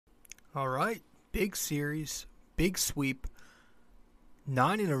All right. Big series, big sweep,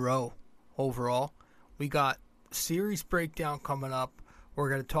 9 in a row overall. We got series breakdown coming up. We're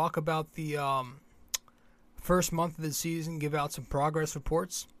going to talk about the first month of the season, give out some progress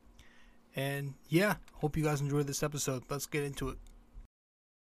reports. And yeah, hope you guys enjoyed this episode. Let's get into it.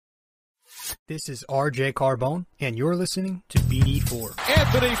 This is RJ Carbone, and you're listening to BD4.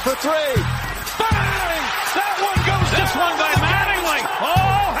 Anthony for three. Bang! That one goes this one by Mattingly.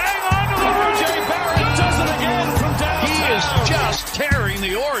 Oh, hang on to the RJ Barrett does it again from downtown. He is just tearing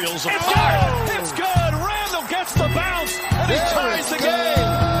the Orioles apart. It's good. Randall gets the bounce, and he ties the game.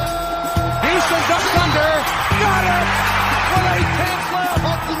 Houston ducks under. Got it! With 8-10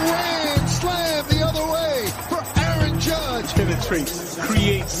 left. Up the grand slam the other way for Aaron Judge. Penetrates,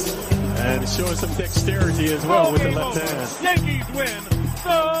 creates, and shows some dexterity as well with the left hand. Yankees win.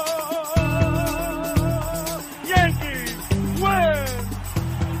 The Yankees win.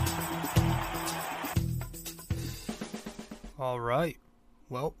 All right.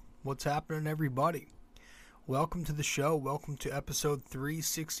 Well, what's happening, everybody? Welcome to the show. Welcome to episode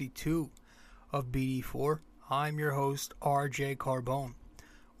 362 of BD4. I'm your host, RJ Carbone.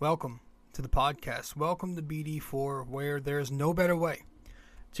 Welcome to the podcast. Welcome to BD4, where there's no better way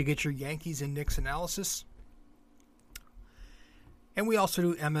to get your Yankees and Knicks analysis. And we also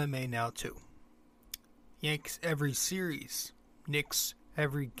do MMA now, too. Yankees every series, Knicks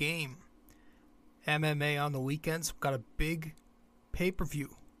every game. MMA on the weekends. We've got a big pay-per-view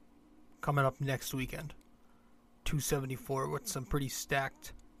coming up next weekend. 274 with some pretty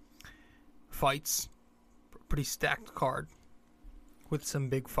stacked fights. Pretty stacked card with some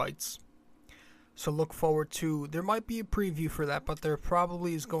big fights. So look forward to, there might be a preview for that, but there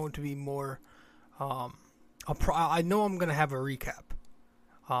probably is going to be more. I know I'm going to have a recap.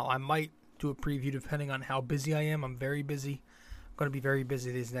 I might do a preview depending on how busy I am. I'm very busy. I'm going to be very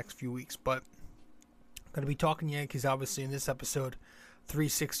busy these next few weeks, but I'm going to be talking Yankees obviously in this episode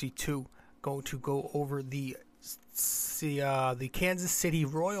 362. Going to go over the Kansas City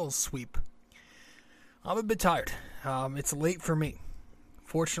Royals sweep. I'm a bit tired. It's late for me.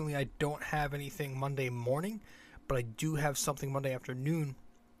 Fortunately, I don't have anything Monday morning, but I do have something Monday afternoon.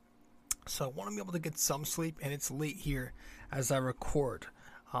 So I want to be able to get some sleep, and it's late here as I record.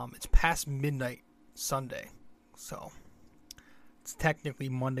 It's past midnight Sunday, so it's technically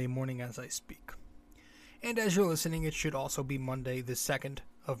Monday morning as I speak. And as you're listening, it should also be Monday the 2nd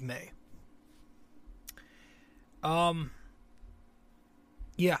of May. So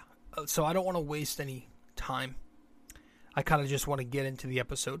I don't want to waste any time. I kind of just want to get into the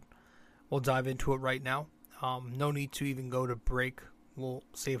episode. We'll dive into it right now. No need to even go to break. We'll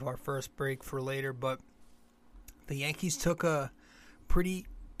save our first break for later. But the Yankees took a pretty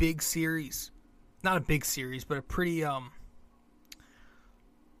big series. Not a big series, but a pretty, I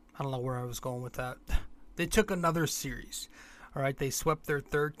don't know where I was going with that. They took another series. All right, they swept their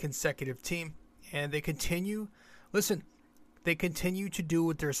third consecutive team. And they continue to do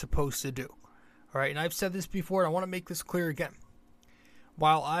what they're supposed to do. All right, and I've said this before, and I want to make this clear again.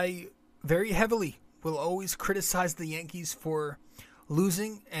 While I very heavily will always criticize the Yankees for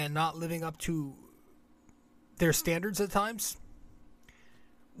losing and not living up to their standards at times,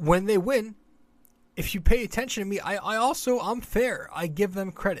 when they win, if you pay attention to me, I'm fair. I give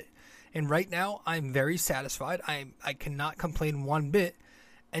them credit. And right now, I'm very satisfied. I cannot complain one bit.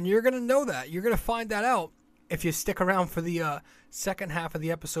 And you're going to know that. You're going to find that out if you stick around for the second half of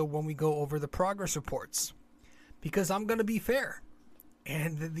the episode when we go over the progress reports. Because I'm going to be fair.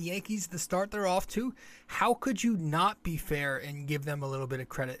 And the Yankees, the start they're off to, how could you not be fair and give them a little bit of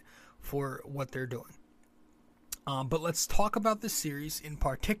credit for what they're doing? But let's talk about this series in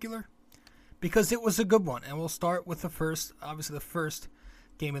particular, because it was a good one. And we'll start with the first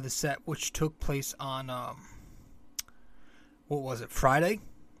game of the set, which took place on, Friday?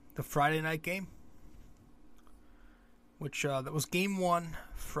 The Friday night game? Which that was game 1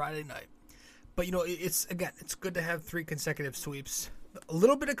 Friday night. But it's good to have 3 consecutive sweeps. A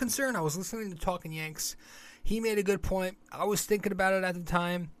little bit of concern. I was listening to Talking Yanks. He made a good point. I was thinking about it at the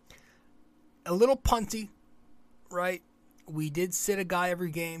time. A little punty, right? We did sit a guy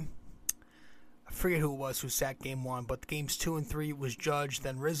every game. I forget who it was who sat game 1, but games 2 and 3 was Judge,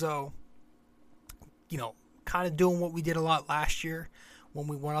 then Rizzo. Kind of doing what we did a lot last year when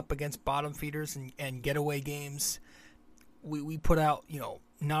we went up against bottom feeders and getaway games. We put out,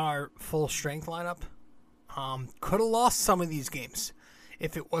 not our full strength lineup. Could have lost some of these games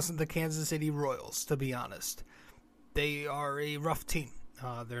if it wasn't the Kansas City Royals, to be honest. They are a rough team.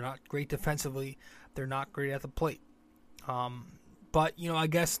 They're not great defensively. They're not great at the plate. But, I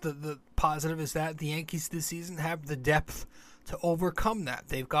guess the positive is that the Yankees this season have the depth to overcome that.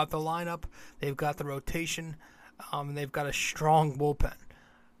 They've got the lineup, they've got the rotation, and they've got a strong bullpen.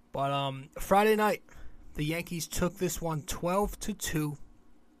 But Friday night, the Yankees took this one 12-2.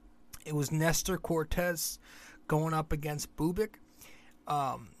 It was Nestor Cortes going up against Bubic.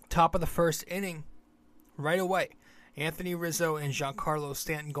 Top of the first inning, right away, Anthony Rizzo and Giancarlo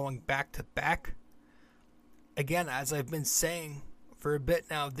Stanton going back-to-back. Again, as I've been saying for a bit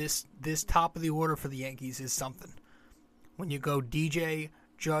now, this top of the order for the Yankees is something. When you go DJ,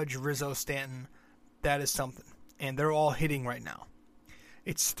 Judge, Rizzo, Stanton, that is something. And they're all hitting right now.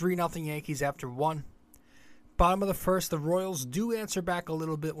 It's 3-0 Yankees after 1. Bottom of the first, the Royals do answer back a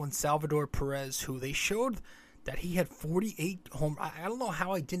little bit when Salvador Perez, who they showed that he had 48 home. I don't know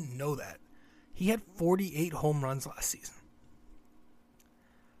how I didn't know that. He had 48 home runs last season.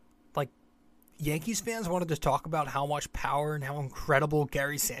 Like, Yankees fans wanted to talk about how much power and how incredible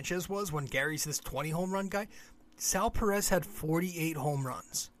Gary Sanchez was when Gary's this 20 home run guy. Sal Perez had 48 home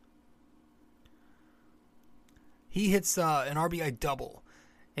runs. He hits an RBI double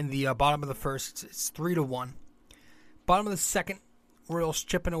in the bottom of the first. It's 3-1. Bottom of the second, Royals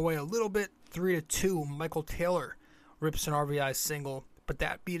chipping away a little bit. 3-2. Michael Taylor rips an RBI single, but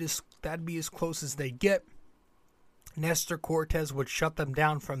that'd be as close as they get. Nestor Cortes would shut them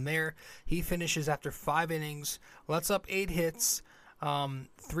down from there. He finishes after 5 innings, lets up 8 hits, 3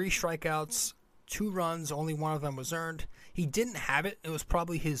 strikeouts, 2 runs. Only one of them was earned. He didn't have it. It was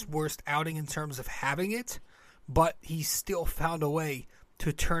probably his worst outing in terms of having it, but he still found a way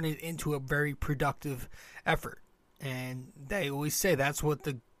to turn it into a very productive effort. And they always say that's what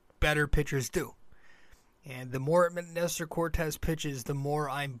the better pitchers do. And the more Nestor Cortes pitches, the more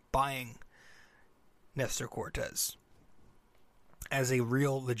I'm buying Nestor Cortes as a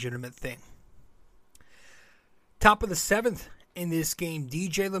real legitimate thing. Top of the 7th in this game,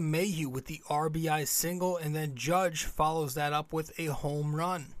 DJ LeMahieu with the RBI single, and then Judge follows that up with a home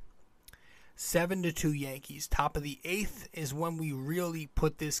run. 7-2 Yankees. Top of the 8th is when we really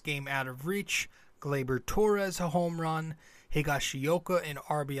put this game out of reach. Gleyber Torres a home run. Higashioka an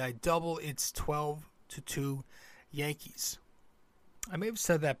RBI double. It's 12-2 Yankees. I may have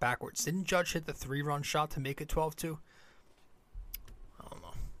said that backwards. Didn't Judge hit the 3-run shot to make it 12-2? I don't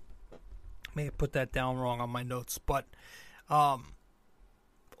know. May have put that down wrong on my notes. But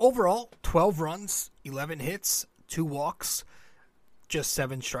overall, 12 runs, 11 hits, 2 walks, just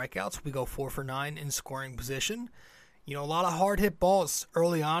 7 strikeouts. We go 4 for 9 in scoring position. You know, a lot of hard hit balls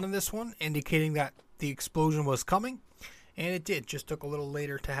early on in this one, indicating that the explosion was coming. And it did. Just took a little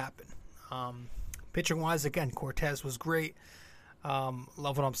later to happen. Pitching-wise, again, Cortes was great.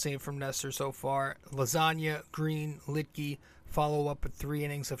 Love what I'm seeing from Nestor so far. Lasagna, Green, Litke follow up with 3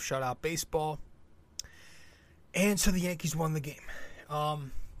 innings of shutout baseball. And so the Yankees won the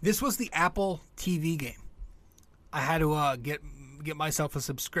game. This was the Apple TV game. I had to get myself a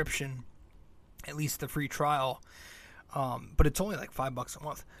subscription, at least the free trial. But it's only like $5 a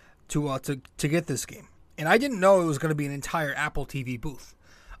month to get this game. And I didn't know it was going to be an entire Apple TV booth.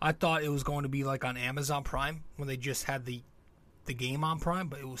 I thought it was going to be like on Amazon Prime when they just had the game on Prime,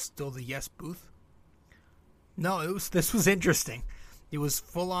 but it was still the Yes booth. No, this was interesting. It was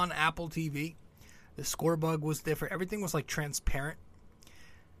full on Apple TV. The score bug was different. Everything was like transparent.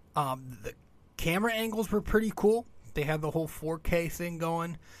 The camera angles were pretty cool. They had the whole 4K thing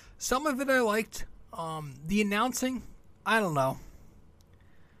going. Some of it I liked. The announcing, I don't know.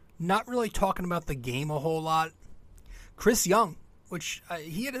 Not really talking about the game a whole lot. Chris Young, which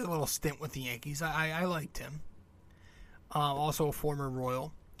he had a little stint with the Yankees. I liked him. Also a former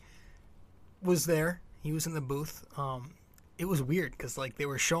Royal. Was there. He was in the booth. It was weird because like they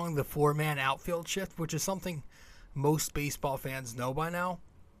were showing the 4-man outfield shift, which is something most baseball fans know by now.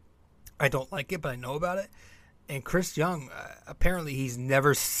 I don't like it, but I know about it. And Chris Young, apparently he's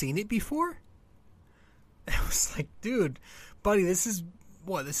never seen it before. I was like, dude, buddy, this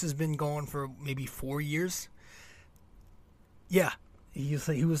has been going for maybe 4 years. Yeah, he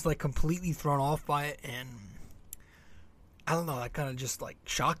was like completely thrown off by it, and I don't know, that kind of just like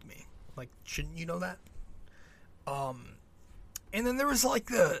shocked me. Like, shouldn't you know that? And then there was like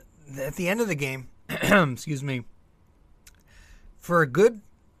at the end of the game, excuse me, for a good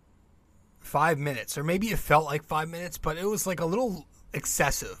 5 minutes, or maybe it felt like 5 minutes, but it was like a little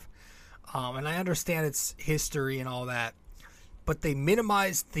excessive. And I understand its history and all that, but they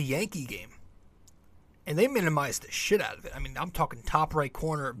minimized the Yankee game. And they minimized the shit out of it. I mean, I'm talking top right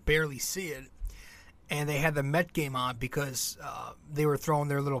corner, barely see it. And they had the Met game on because they were throwing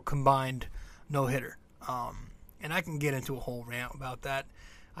their little combined no-hitter. And I can get into a whole rant about that.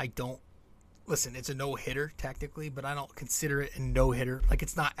 I don't. Listen, it's a no-hitter technically, but I don't consider it a no-hitter. Like,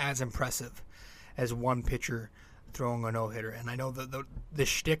 it's not as impressive as one pitcher throwing a no-hitter. And I know that the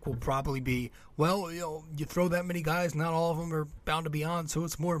shtick will probably be, well, you throw that many guys, not all of them are bound to be on, so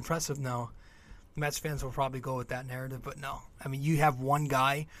it's more impressive now. Mets fans will probably go with that narrative, but no. I mean, you have one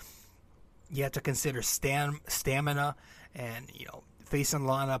guy, you have to consider stamina and, facing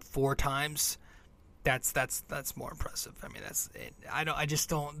the lineup 4 times. That's more impressive. I mean, that's it. I just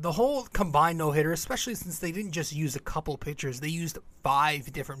don't. The whole combined no-hitter, especially since they didn't just use a couple pitchers, they used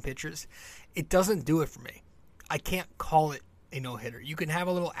 5 different pitchers. It doesn't do it for me. I can't call it a no-hitter. You can have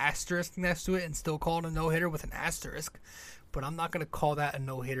a little asterisk next to it and still call it a no-hitter with an asterisk, but I'm not going to call that a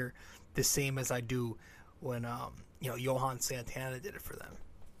no-hitter the same as I do when Johan Santana did it for them.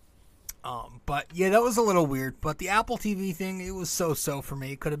 But yeah, that was a little weird. But the Apple TV thing, it was so-so for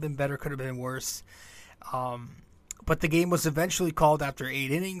me. It could have been better, could have been worse. But the game was eventually called after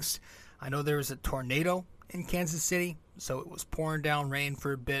 8 innings. I know there was a tornado in Kansas City, so it was pouring down rain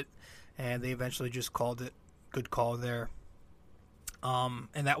for a bit, and they eventually just called it. Good call there. And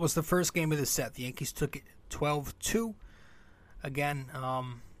that was the first game of the set. The Yankees took it 12-2. Again,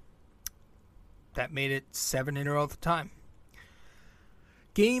 that made it 7 in a row at the time.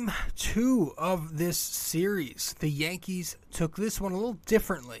 Game 2 of this series, the Yankees took this one a little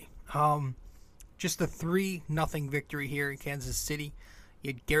differently. Just a 3-0 victory here in Kansas City. You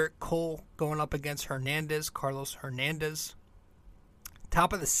had Garrett Cole going up against Carlos Hernandez.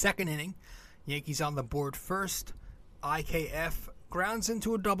 Top of the second inning, Yankees on the board first. IKF grounds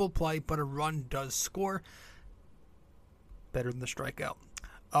into a double play, but a run does score. Better than the strikeout.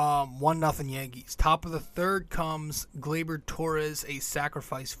 1-0 Yankees. Top of the third comes Gleyber Torres, a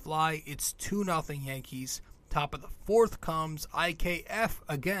sacrifice fly. It's 2-0 Yankees. Top of the fourth comes IKF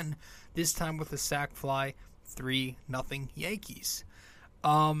again, this time with a sac fly. 3-0 Yankees.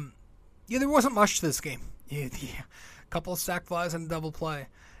 There wasn't much to this game. A couple of sac flies and a double play.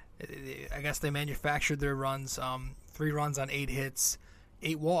 I guess they manufactured their runs. 3 runs on 8 hits.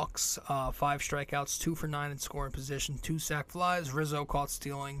 8 walks, 5 strikeouts, 2 for 9 in scoring position, 2 sac flies. Rizzo caught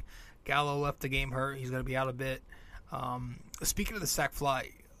stealing. Gallo left the game hurt. He's going to be out a bit. Speaking of the sac fly,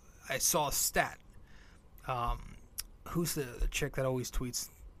 I saw a stat. Who's the chick that always tweets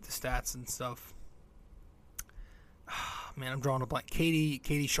the stats and stuff? Man, I'm drawing a blank.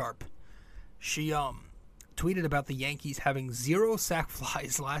 Katie Sharp. She tweeted about the Yankees having 0 sac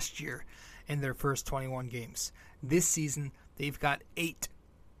flies last year in their first 21 games. This season, they've got 8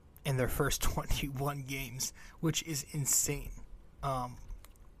 in their first 21 games, which is insane.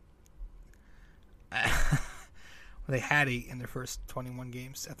 They had 8 in their first 21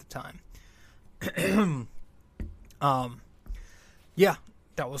 games at the time. Yeah,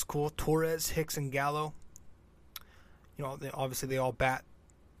 that was cool. Torres, Hicks, and Gallo. Obviously they all bat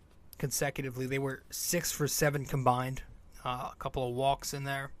consecutively. They were 6 for 7 combined. A couple of walks in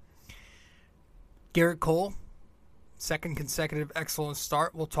there. Garrett Cole, second consecutive excellent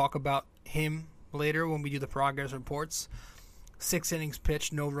start. We'll talk about him later when we do the progress reports. 6 innings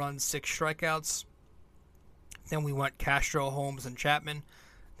pitched, no runs, 6 strikeouts. Then we went Castro, Holmes, and Chapman.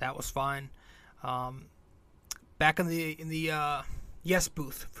 That was fine. Back in the yes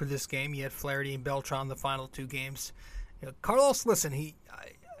booth for this game, you had Flaherty and Beltran the final 2 games. Carlos, listen,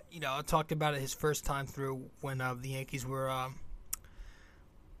 I talked about it his first time through when the Yankees were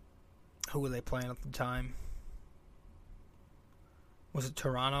who were they playing at the time? Was it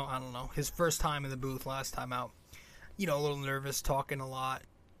Toronto? I don't know. His first time in the booth last time out. A little nervous, talking a lot.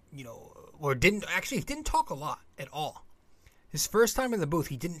 Or didn't talk a lot at all. His first time in the booth,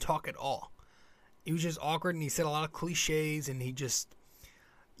 he didn't talk at all. He was just awkward, and he said a lot of cliches, and he just,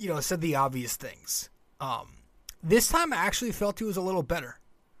 said the obvious things. This time, I actually felt he was a little better.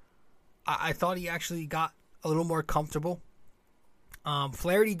 I thought he actually got a little more comfortable.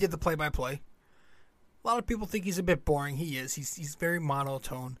 Flaherty did the play-by-play. A lot of people think he's a bit boring. He is. He's very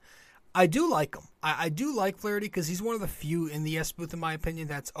monotone. I do like him. I do like Flaherty because he's one of the few in the yes booth, in my opinion,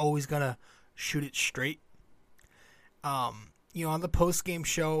 that's always going to shoot it straight. On the post-game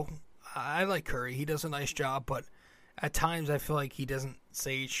show, I like Curry. He does a nice job, but at times I feel like he doesn't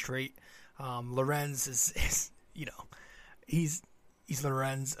say it straight. Lorenz is he's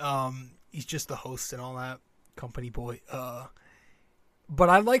Lorenz. He's just the host and all that, company boy. But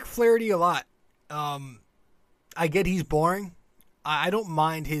I like Flaherty a lot. I get he's boring. I don't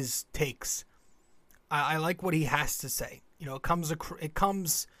mind his takes. I like what he has to say. It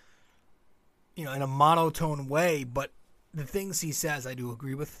comes in a monotone way, but the things he says I do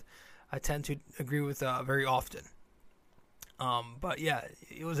agree with. I tend to agree with very often. But yeah,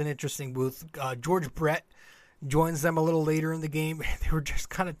 it was an interesting booth. George Brett joins them a little later in the game. They were just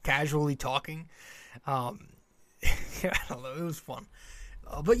kind of casually talking. I don't know. It was fun.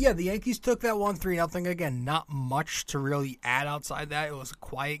 But yeah, the Yankees took that 1-3-0. Again, not much to really add outside that. It was a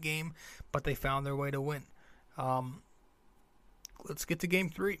quiet game, but they found their way to win. Let's get to Game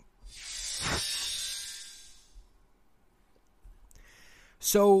 3.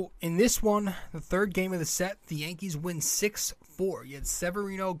 So in this one, the third game of the set, the Yankees win 6-4. You had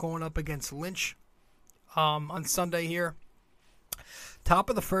Severino going up against Lynch on Sunday here. Top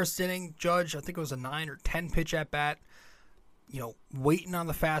of the first inning, Judge, I think it was a 9 or 10 pitch at bat. Waiting on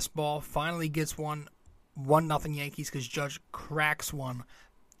the fastball. Finally gets 1-0 Yankees because Judge cracks one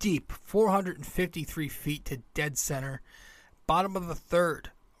deep, 453 feet to dead center. Bottom of the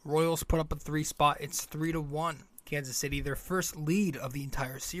third, Royals put up a 3 spot. It's 3-1. Kansas City, their first lead of the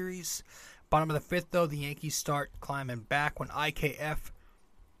entire series. Bottom of the fifth, though, the Yankees start climbing back when IKF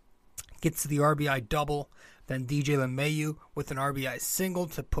gets to the RBI double. Then DJ LeMahieu with an RBI single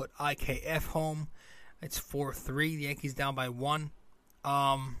to put IKF home. It's 4-3. The Yankees down by 1.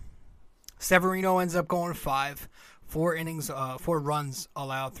 Severino ends up going 5. 4 innings, 4 runs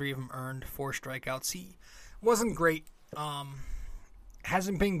allowed, 3 of them earned, 4 strikeouts. He wasn't great.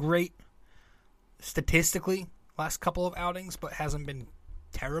 Hasn't been great statistically last couple of outings, but hasn't been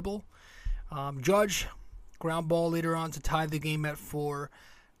terrible. Judge, ground ball later on to tie the game at 4.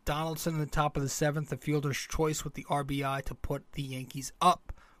 Donaldson in the top of the 7th, the fielder's choice with the RBI to put the Yankees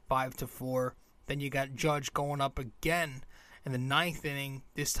up 5-4. Then you got Judge going up again in the 9th inning,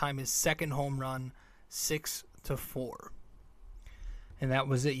 this time his second home run, 6-4. And that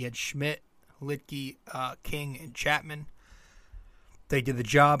was it. You had Schmidt, Litke, King, and Chapman. They did the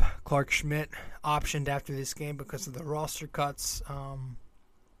job. Clark Schmidt optioned after this game because of the roster cuts.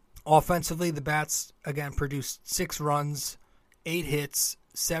 Offensively, the Bats, again, produced 6 runs, 8 hits,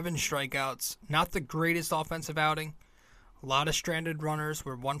 7 strikeouts. Not the greatest offensive outing. A lot of stranded runners.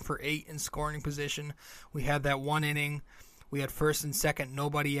 We're 1 for 8 in scoring position. We had that 1 inning. We had first and second,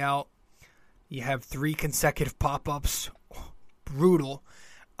 nobody out. You have 3 consecutive pop-ups. Brutal.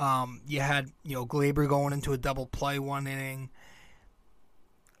 You had, Glaber going into a double play 1 inning.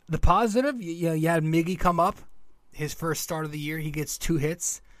 The positive, you had Miggy come up. His first start of the year, he gets 2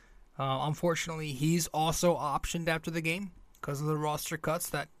 hits. Unfortunately, he's also optioned after the game because of the roster cuts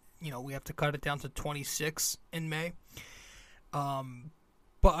that, we have to cut it down to 26 in May. But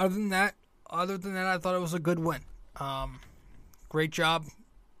other than that, I thought it was a good win. Great job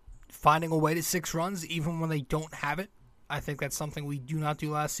finding a way to 6 runs, even when they don't have it. I think that's something we do not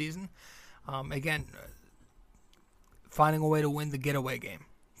do last season. Again, finding a way to win the getaway game.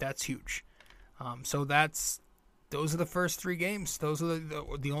 That's huge. So those are the first 3 games. Those are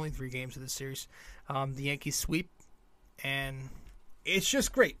the only 3 games of this series. The Yankees sweep, and it's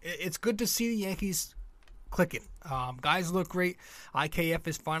just great. It's good to see the Yankees clicking. Guys look great. IKF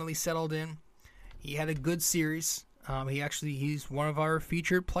is finally settled in. He had a good series. He's one of our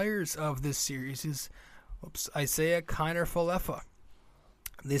featured players of this series. Isaiah Kiner-Falefa.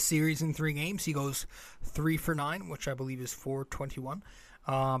 This series in 3 games, he goes 3 for 9, which I believe is .421.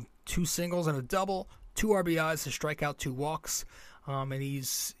 2 singles and a double, 2 RBIs, a strikeout, 2 walks. And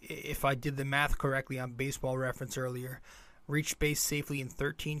he's, if I did the math correctly on Baseball Reference earlier, reached base safely in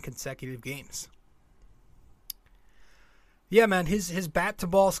 13 consecutive games. Yeah, man, his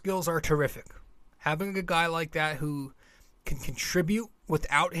bat-to-ball skills are terrific. Having a guy like that who can contribute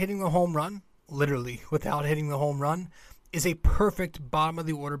without hitting the home run, literally without hitting the home run, is a perfect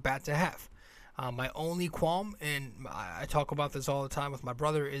bottom-of-the-order bat to have. My only qualm, and I talk about this all the time with my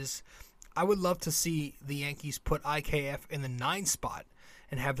brother, is I would love to see the Yankees put IKF in the 9 spot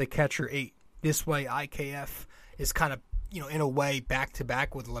and have the catcher 8. This way, IKF is kind of, in a way,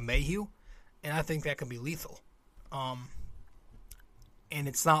 back-to-back with LeMahieu, and I think that can be lethal. And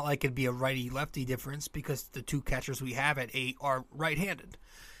it's not like it'd be a righty-lefty difference because the 2 catchers we have at 8 are right-handed.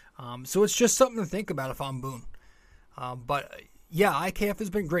 So it's just something to think about if I'm Boone. But yeah, IKF has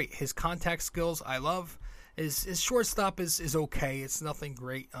been great. His contact skills, I love. His shortstop is okay. It's nothing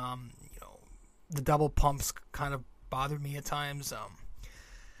great. The double pumps kind of bothered me at times.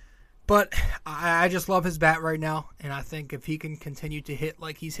 But I just love his bat right now, and I think if he can continue to hit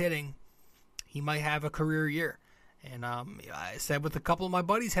like he's hitting, he might have a career year. And I said with a couple of my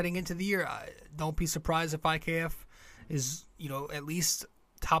buddies heading into the year, don't be surprised if IKF is, at least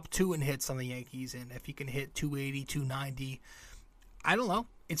top 2 in hits on the Yankees. And if he can hit 280, 290, I don't know.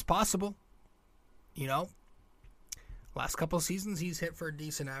 It's possible. Last couple of seasons, he's hit for a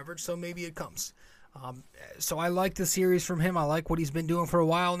decent average, so maybe it comes. So I like the series from him. I like what he's been doing for a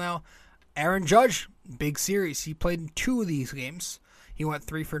while now. Aaron Judge, big series. He played in 2 of these games. He went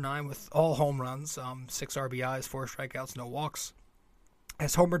 3 for 9 with all home runs, 6 RBIs, 4 strikeouts, no walks.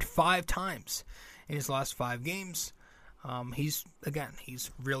 Has homered 5 times in his last 5 games. He's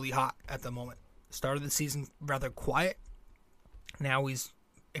really hot at the moment. Start of the season rather quiet. Now he's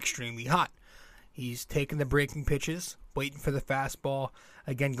extremely hot. He's taking the breaking pitches, waiting for the fastball,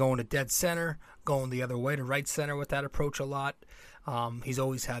 again going to dead center, going the other way to right center with that approach a lot. He's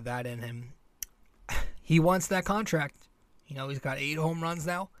always had that in him. He wants that contract. He's got 8 home runs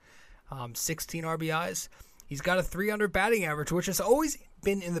now, 16 RBIs. He's got a .300 batting average, which has always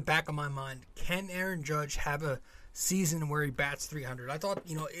been in the back of my mind. Can Aaron Judge have a season where he bats .300? I thought,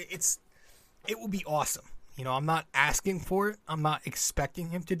 it would be awesome. I'm not asking for it. I'm not expecting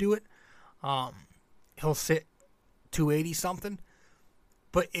him to do it. He'll sit 280 something.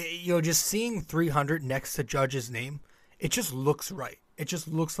 But, just seeing 300 next to Judge's name, it just looks right. It just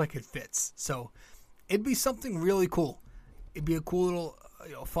looks like it fits. So, it'd be something really cool. It'd be a cool little,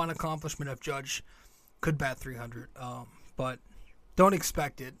 fun accomplishment if Judge could bat 300. But don't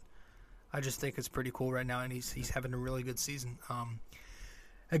expect it. I just think it's pretty cool right now, and he's having a really good season.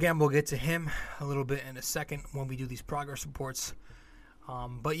 Again, we'll get to him a little bit in a second when we do these progress reports.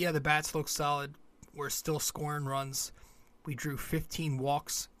 But yeah, the bats look solid. We're still scoring runs. We drew 15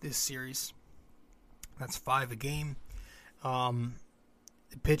 walks this series. That's 5 a game.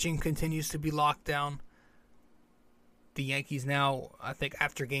 The pitching continues to be locked down. The Yankees now, I think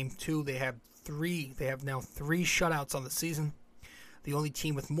after game 2, they have now 3 shutouts on the season. The only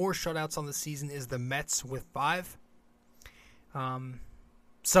team with more shutouts on the season is the Mets with 5.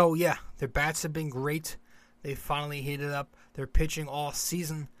 So, yeah, their bats have been great. They finally heated up. Their pitching all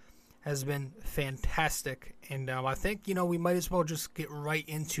season has been fantastic. And I think, we might as well just get right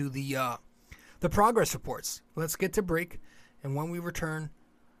into the progress reports. Let's get to break. And when we return,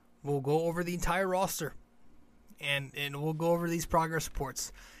 we'll go over the entire roster. And we'll go over these progress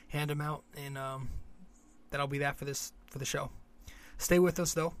reports. Hand them out. And that'll be that for the show. Stay with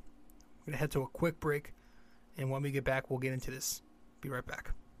us, though. We're going to head to a quick break. And when we get back, we'll get into this. Be right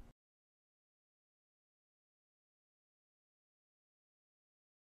back.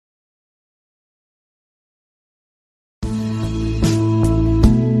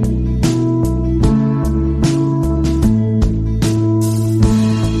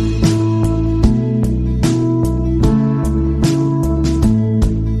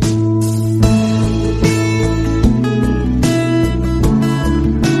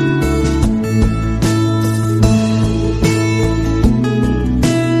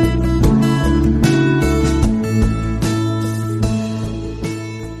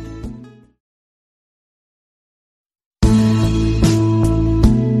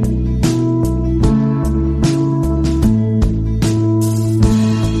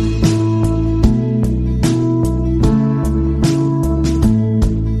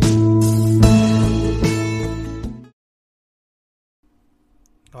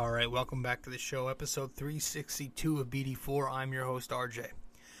 Welcome back to the show, episode 362 of BD4. I'm your host, RJ.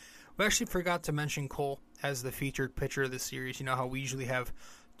 We actually forgot to mention Cole as the featured pitcher of the series. You know how we usually have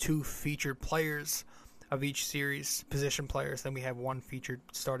 2 featured players of each series, position players, then we have 1 featured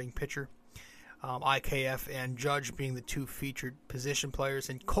starting pitcher. IKF and Judge being the 2 featured position players.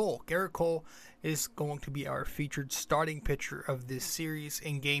 And Garrett Cole, is going to be our featured starting pitcher of this series.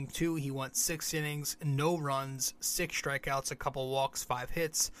 In Game 2, he went 6 innings, no runs, 6 strikeouts, a couple walks, 5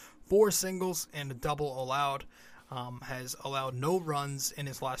 hits, 4 singles, and a double allowed. Has allowed no runs in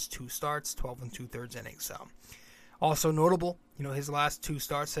his last 2 starts, 12 and 2/3 innings. So, also notable, his last 2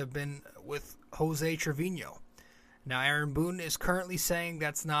 starts have been with Jose Trevino. Now, Aaron Boone is currently saying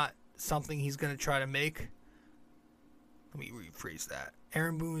that's not something he's going to try to make. Let me rephrase that.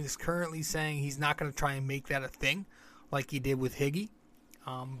 Aaron Boone is currently saying he's not going to try and make that a thing like he did with Higgy.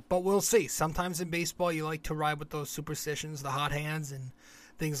 But we'll see. Sometimes in baseball, you like to ride with those superstitions, the hot hands and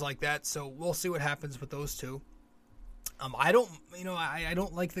things like that. So we'll see what happens with those 2. I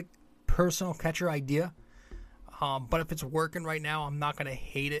don't like the personal catcher idea. But if it's working right now, I'm not going to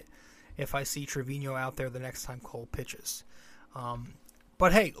hate it if I see Trevino out there the next time Cole pitches.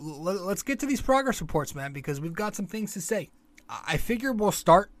 But hey, let's get to these progress reports, man, because we've got some things to say. I figure we'll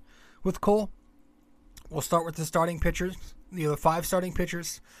start with Cole. We'll start with the starting pitchers, the 5 starting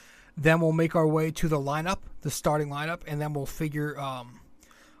pitchers. Then we'll make our way to the lineup, the starting lineup, and then we'll figure.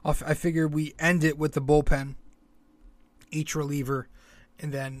 I figure we end it with the bullpen, each reliever,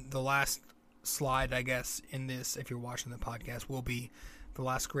 and then the last slide, I guess, in this, if you're watching the podcast, will be the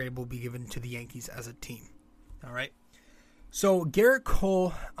last grade will be given to the Yankees as a team. All right. So Garrett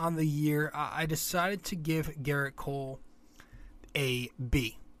Cole on the year, I decided to give Garrett Cole a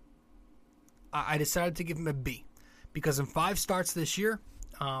B. I decided to give him a B because in 5 starts this year,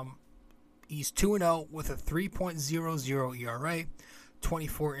 he's 2-0 with a 3.00 ERA,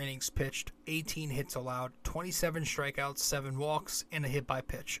 24 innings pitched, 18 hits allowed, 27 strikeouts, 7 walks, and a hit by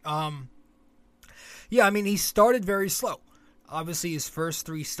pitch. Yeah, I mean, he started very slow. Obviously, his first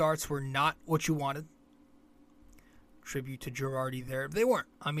 3 starts were not what you wanted. Tribute to Girardi there. They weren't.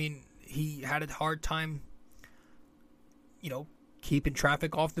 I mean, he had a hard time, keeping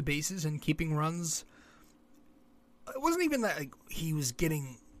traffic off the bases and keeping runs. It wasn't even that he was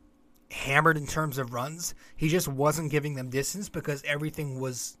getting hammered in terms of runs. He just wasn't giving them distance because everything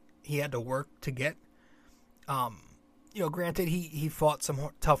he had to work to get. Granted, he fought some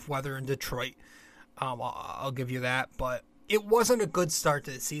tough weather in Detroit. I'll give you that, but it wasn't a good start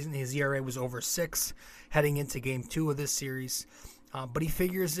to the season. His ERA was over 6 heading into Game 2 of this series, but he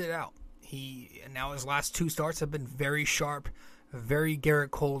figures it out. Now his last 2 starts have been very sharp, very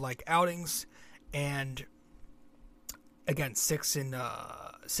Garrett Cole-like outings, and again, 6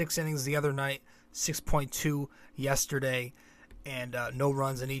 innings the other night, 6.2 yesterday, and no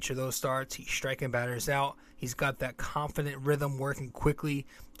runs in each of those starts. He's striking batters out. He's got that confident rhythm, working quickly,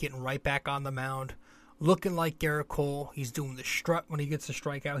 getting right back on the mound, looking like Garrett Cole. He's doing the strut when he gets a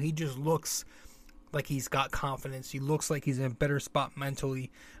strikeout. He just looks like he's got confidence. He looks like he's in a better spot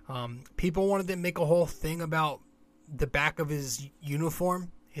mentally. People wanted to make a whole thing about the back of his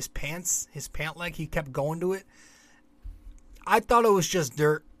uniform, his pants, his pant leg. He kept going to it. I thought it was just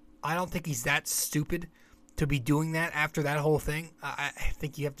dirt. I don't think he's that stupid to be doing that after that whole thing. I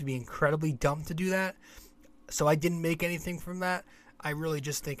think you have to be incredibly dumb to do that. So I didn't make anything from that. I really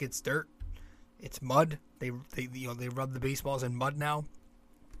just think it's dirt. It's mud. They rub the baseballs in mud now.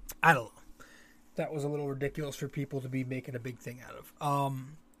 I don't know. That was a little ridiculous for people to be making a big thing out of.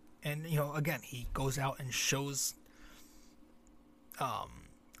 And again, he goes out and shows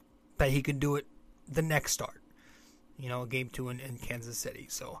that he can do it the next start. Game 2 in Kansas City.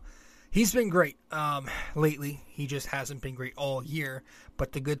 So he's been great lately. He just hasn't been great all year.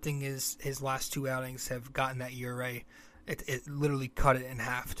 But the good thing is his last 2 outings have gotten that ERA. It literally cut it in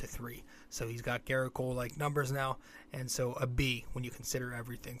half to 3. So he's got Garrett Cole-like numbers now. And so a B when you consider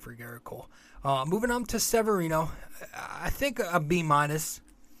everything for Garrett Cole. Moving on to Severino. I think a B-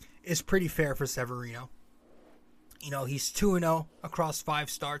 is pretty fair for Severino. He's 2-0 across 5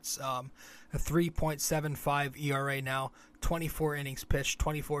 starts. A 3.75 ERA now. 24 innings pitched,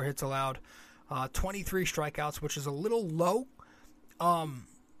 24 hits allowed, 23 strikeouts, which is a little low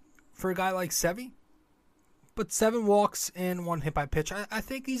for a guy like Sevy. But 7 walks and 1 hit by pitch. I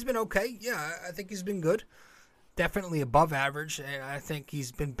think he's been okay. Yeah, I think he's been good. Definitely above average, and I think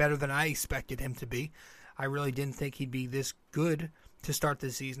he's been better than I expected him to be. I really didn't think he'd be this good to start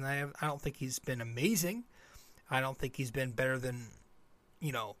this season. I don't think he's been amazing. I don't think he's been better than,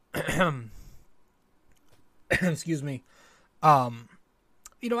 excuse me. I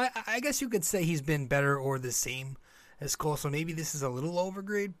guess you could say he's been better or the same as Cole, so maybe this is a little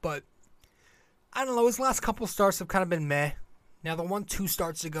overgrade, but I don't know. His last couple starts have kind of been meh. Now, the 1-2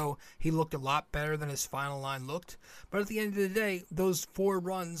 starts ago, he looked a lot better than his final line looked, but at the end of the day, those 4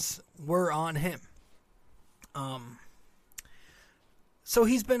 runs were on him. So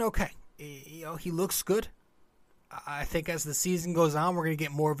he's been okay. He looks good. I think as the season goes on, we're going to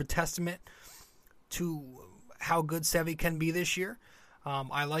get more of a testament to how good Sevy can be this year.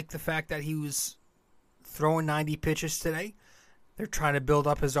 I like the fact that he was throwing 90 pitches today. They're trying to build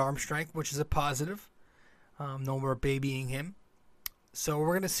up his arm strength, which is a positive. No more babying him. So we're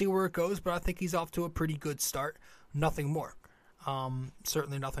going to see where it goes, but I think he's off to a pretty good start. Nothing more.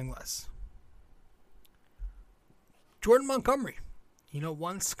 Certainly nothing less. Jordan Montgomery,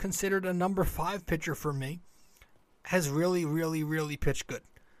 once considered a number 5 pitcher for me, has really, really, really pitched good.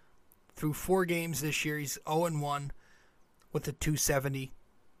 Through 4 games this year, he's 0-1 with a 270,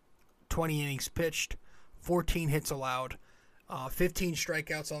 20 innings pitched, 14 hits allowed, 15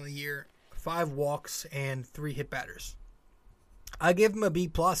 strikeouts on the year, 5 walks, and 3 hit batters. I give him a B+.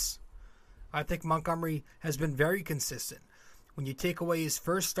 I think Montgomery has been very consistent. When you take away his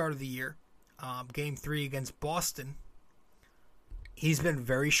first start of the year, Game 3 against Boston, he's been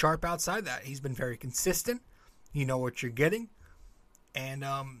very sharp outside that. He's been very consistent. You know what you're getting. And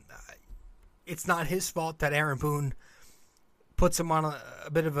it's not his fault that Aaron Boone puts him on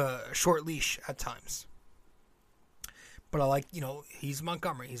a bit of a short leash at times. But I like, he's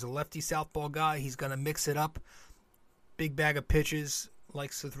Montgomery. He's a lefty southpaw guy. He's going to mix it up. Big bag of pitches.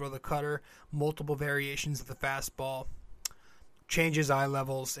 Likes to throw the cutter. Multiple variations of the fastball. Changes eye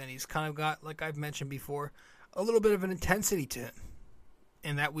levels. And he's kind of got, like I've mentioned before, a little bit of an intensity to him.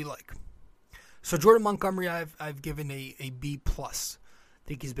 And that we like. So Jordan Montgomery, I've given a B+. I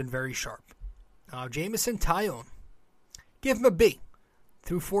think he's been very sharp. Jameson Taillon, give him a B.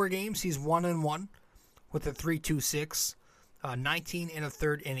 Through 4 games, he's 1-1 with a 3.26, 19 and a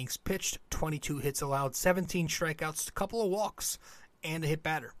third innings pitched, 22 hits allowed, 17 strikeouts, a couple of walks, and a hit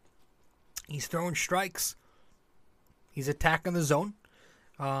batter. He's throwing strikes. He's attacking the zone.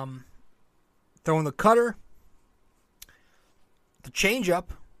 Throwing the cutter. The changeup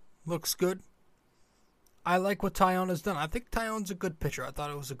looks good. I like what Taillon has done. I think Taillon's a good pitcher. I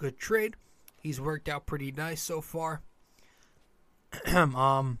thought it was a good trade. He's worked out pretty nice so far.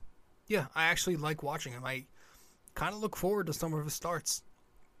 Yeah, I actually like watching him. I kind of look forward to some of his starts.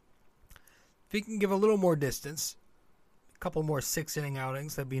 If he can give a little more distance, a couple more 6-inning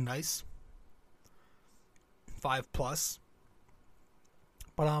outings, that'd be nice. 5+.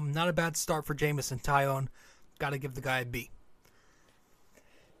 But not a bad start for Jameson Taillon. Got to give the guy a B.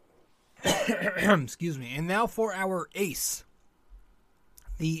 Excuse me. And now for our ace.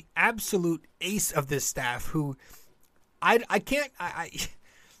 The absolute ace of this staff, who I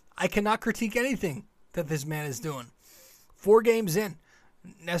cannot critique anything that this man is doing. 4 games in,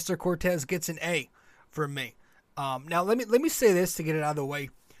 Nestor Cortes gets an A from me. Now let me say this to get it out of the way.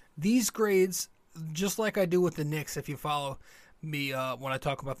 These grades, just like I do with the Knicks, if you follow me when I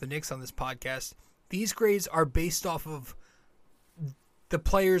talk about the Knicks on this podcast, these grades are based off of the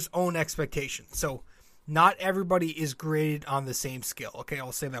player's own expectations. So not everybody is graded on the same scale. Okay,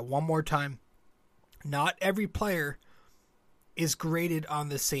 I'll say that one more time. Not every player is graded on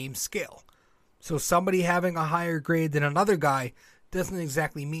the same scale. So somebody having a higher grade than another guy doesn't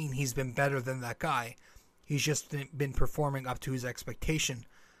exactly mean he's been better than that guy. He's just been performing up to his expectation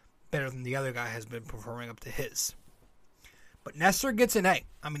better than the other guy has been performing up to his. But Nestor gets an A.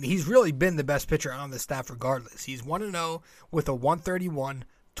 I mean, he's really been the best pitcher on the staff regardless. He's 1-0 with a 131,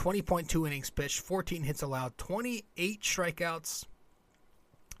 20.2 innings pitched, 14 hits allowed, 28 strikeouts,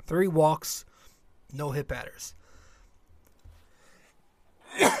 3 walks, no hit batters.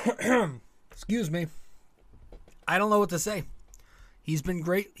 Excuse me. I don't know what to say. He's been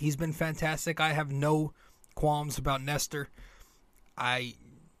great. He's been fantastic. I have no qualms about Nestor.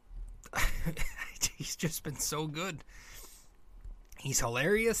 He's just been so good. He's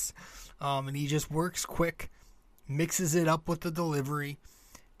hilarious, and he just works quick, mixes it up with the delivery,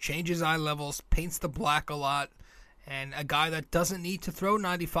 changes eye levels, paints the black a lot, and a guy that doesn't need to throw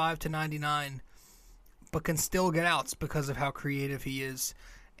 95 to 99, but can still get outs because of how creative he is,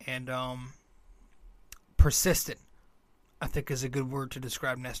 and persistent, I think is a good word to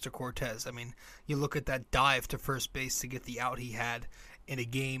describe Nestor Cortes. I mean, you look at that dive to first base to get the out he had in a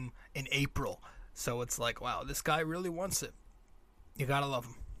game in April, so it's like, wow, this guy really wants it. You gotta love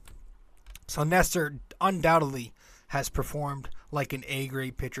him. So Nestor undoubtedly has performed like an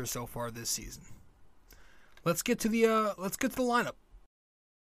A-grade pitcher so far this season. Let's get to the lineup.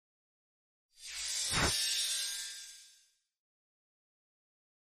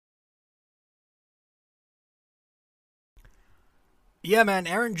 Yeah, man,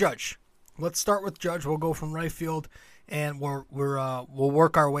 Aaron Judge. Let's start with Judge. We'll go from right field, and we'll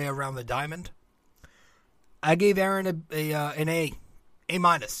work our way around the diamond. I gave Aaron an A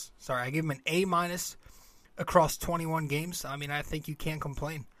minus. Sorry, I gave him an A minus across 21 games. I mean, I think you can't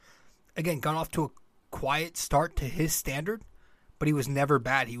complain. Again, got off to a quiet start to his standard, but he was never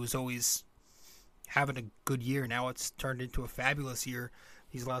bad. He was always having a good year. Now it's turned into a fabulous year.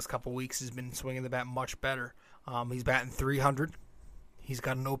 These last couple weeks, he's been swinging the bat much better. He's batting 300. He's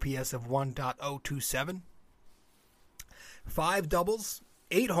got an OPS of 1.027. 5 doubles,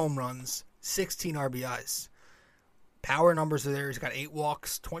 8 home runs, 16 RBIs. Power numbers are there. He's got 8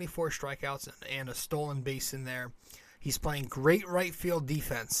 walks, 24 strikeouts, and a stolen base in there. He's playing great right field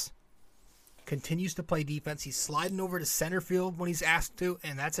defense. Continues to play defense. He's sliding over to center field when he's asked to,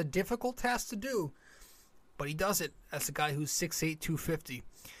 and that's a difficult task to do. But he does it as a guy who's 6'8", 250.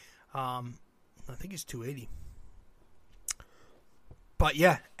 I think he's 280. But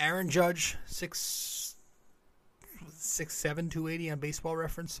yeah, Aaron Judge, 6'7", 280 on Baseball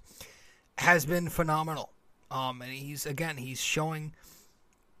Reference, has been phenomenal. And he's showing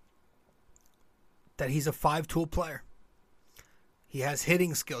that he's a 5-tool player. He has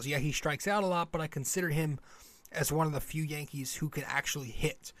hitting skills. Yeah, he strikes out a lot, but I consider him as one of the few Yankees who can actually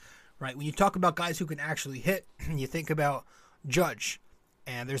hit. Right? When you talk about guys who can actually hit, you think about Judge.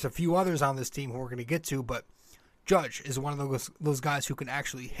 And there's a few others on this team who we're going to get to, but Judge is one of those guys who can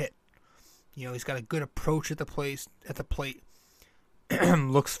actually hit. You know, he's got a good approach at the plate.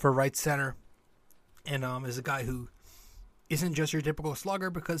 Looks for right center. And is a guy who isn't just your typical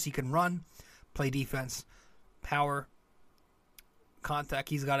slugger because he can run, play defense, power, contact.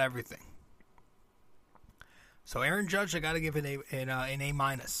 He's got everything. So Aaron Judge, I got to give an A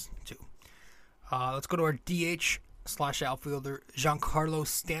minus to. Let's go to our DH/outfielder, Giancarlo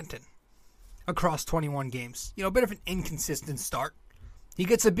Stanton. across 21 games. A bit of an inconsistent start. He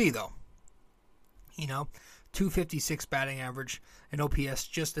gets a B, though. 256 batting average, an OPS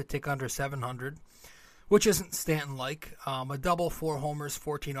just a tick under 700, which isn't Stanton-like. A double, 4 homers,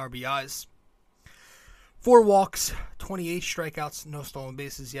 14 RBIs. 4 walks, 28 strikeouts, no stolen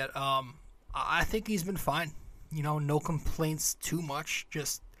bases yet. I think he's been fine. No complaints too much.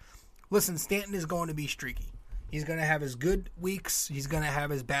 Just, listen, Stanton is going to be streaky. He's going to have his good weeks. He's going to have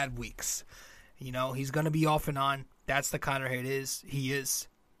his bad weeks. He's going to be off and on. That's the kind of hitter he is.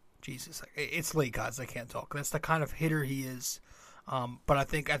 Jesus, it's late, guys. I can't talk. That's the kind of hitter he is. But I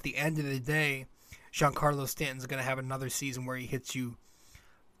think at the end of the day, Giancarlo Stanton's going to have another season where he hits you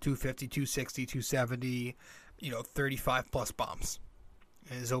 250, 260, 270, 35-plus bombs.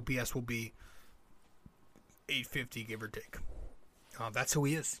 And his OPS will be 850, give or take. That's who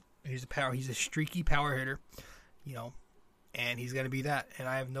he is. He's a streaky power hitter, and he's going to be that. And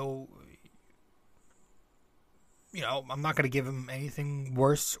I have no, I'm not going to give him anything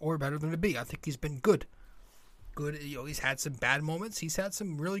worse or better than a B. I think he's been good. Good, he's had some bad moments. He's had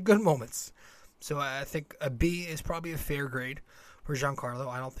some really good moments. So I think a B is probably a fair grade for Giancarlo.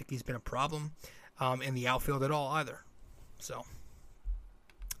 I don't think he's been a problem in the outfield at all either. So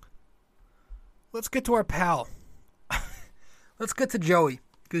let's get to our pal. Let's get to Joey.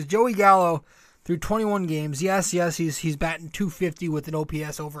 Because Joey Gallo, through 21 games, yes, he's batting 250 with an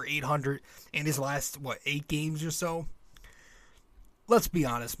OPS over 800 in his last, 8 games or so. Let's be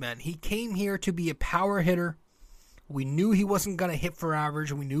honest, man. He came here to be a power hitter. We knew he wasn't going to hit for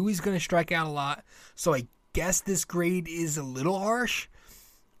average. We knew he was going to strike out a lot. So I guess this grade is a little harsh.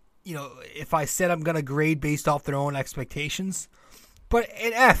 If I said I'm going to grade based off their own expectations. But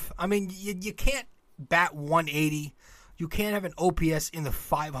an F. I mean, you can't bat 180. You can't have an OPS in the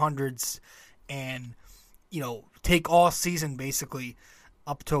 500s and, take all season basically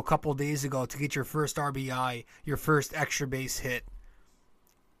up to a couple days ago to get your first RBI, your first extra base hit,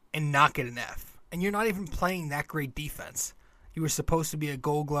 and not get an F. And you're not even playing that great defense. You were supposed to be a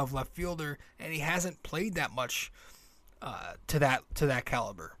Gold Glove left fielder, and he hasn't played that much to that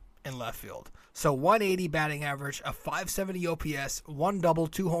caliber in left field. So 180 batting average, a 570 OPS, 1 double,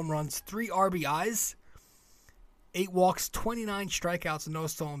 2 home runs, 3 RBIs, 8 walks, 29 strikeouts, and no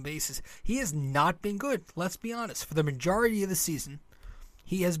stolen bases. He has not been good, let's be honest. For the majority of the season,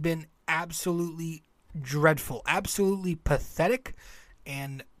 he has been absolutely dreadful, absolutely pathetic,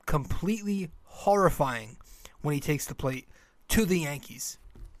 and completely horrifying when he takes the plate to the Yankees.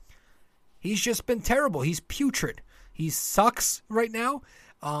 He's just been terrible. He's putrid. He sucks right now.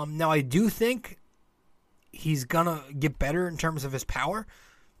 Now, I do think he's going to get better in terms of his power.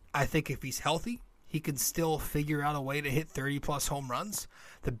 I think if he's healthy, he can still figure out a way to hit 30-plus home runs.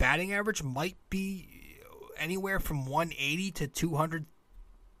 The batting average might be anywhere from 180 to 200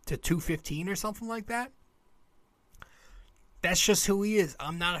 to 215 or something like that. That's just who he is.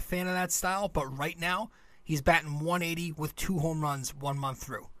 I'm not a fan of that style, but right now, he's batting 180 with 2 home runs 1 month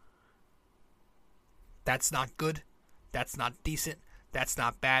through. That's not good. That's not decent. That's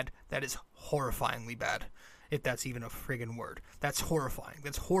not bad. That is horrifyingly bad, if that's even a friggin' word. That's horrifying.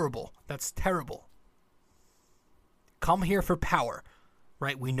 That's horrible. That's terrible. Come here for power,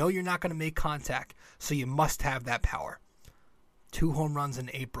 right? We know you're not going to make contact, so you must have that power. 2 home runs in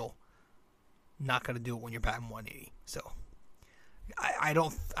April. Not going to do it when you're batting 180. So I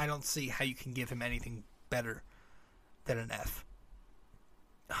don't see how you can give him anything better than an F.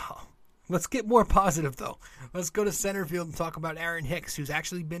 Oh. Let's get more positive, though. Let's go to center field and talk about Aaron Hicks, who's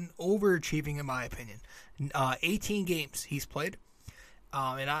actually been overachieving, in my opinion. 18 games he's played,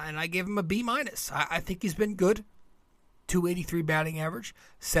 and I gave him a B-. I think he's been good. 283 batting average,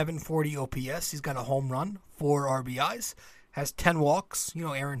 740 OPS. He's got a home run, 4 RBIs, has 10 walks.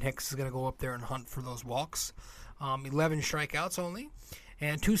 Aaron Hicks is going to go up there and hunt for those walks. 11 strikeouts only,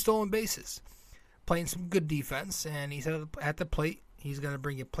 and 2 stolen bases. Playing some good defense, and he's at the plate. He's going to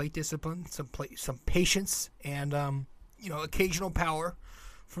bring you plate discipline, some patience, and occasional power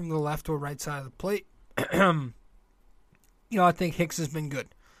from the left or right side of the plate. I think Hicks has been good.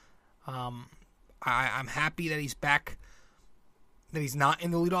 I'm happy that he's back, that he's not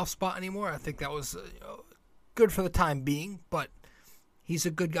in the leadoff spot anymore. I think that was good for the time being, but he's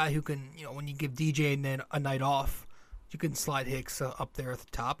a good guy who can, when you give DJ a night off, you can slide Hicks up there at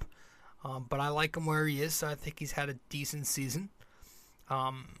the top. But I like him where he is, so I think he's had a decent season.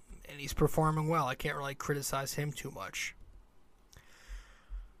 And he's performing well. I can't really criticize him too much.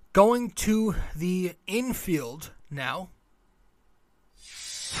 Going to the infield now.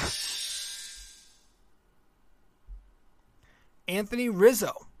 Anthony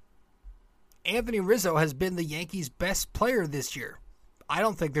Rizzo. Anthony Rizzo has been the Yankees' best player this year. I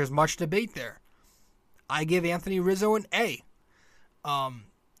don't think there's much debate there. I give Anthony Rizzo an A.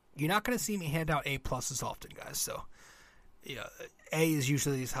 You're not going to see me hand out A pluses often, guys. So, yeah, A is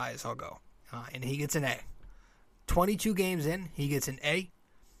usually as high as I'll go. And he gets an A. 22 games in, he gets an A.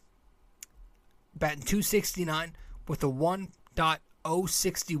 Batting .269 with a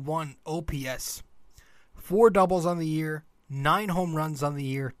 1.061 OPS. 4 doubles on the year, 9 home runs on the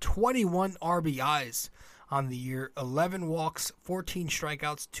year, 21 RBIs on the year, 11 walks, 14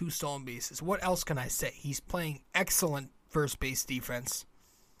 strikeouts, 2 stolen bases. What else can I say? He's playing excellent first base defense.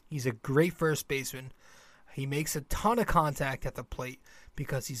 He's a great first baseman. He makes a ton of contact at the plate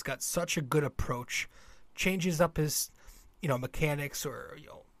because he's got such a good approach. Changes up his, mechanics or,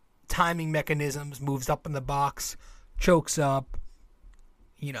 timing mechanisms, moves up in the box, chokes up,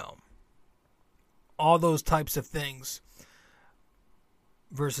 all those types of things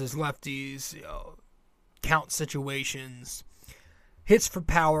versus lefties, count situations, hits for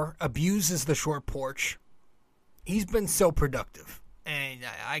power, abuses the short porch. He's been so productive, and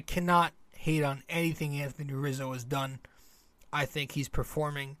I cannot hate on anything Anthony Rizzo has done. I think he's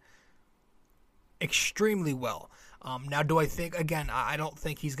performing extremely well. Now, do I think, again, I don't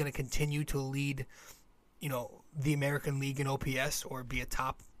think he's going to continue to lead, the American League in OPS or be a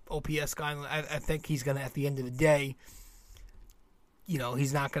top OPS guy. I think he's going to, at the end of the day,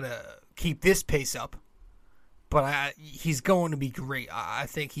 he's not going to keep this pace up, but he's going to be great. I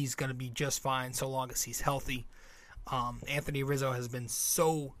think he's going to be just fine so long as he's healthy. Anthony Rizzo has been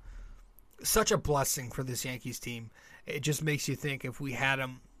such a blessing for this Yankees team. It just makes you think if we had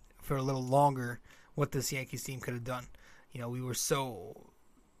him for a little longer, what this Yankees team could have done. We were so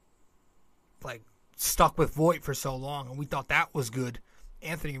stuck with Voit for so long, and we thought that was good.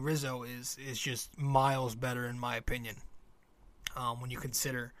 Anthony Rizzo is just miles better in my opinion. When you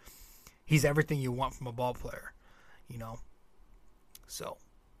consider he's everything you want from a ball player, So,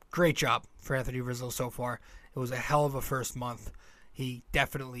 great job for Anthony Rizzo so far. It was a hell of a first month. He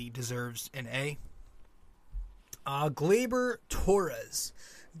definitely deserves an A. Gleyber Torres.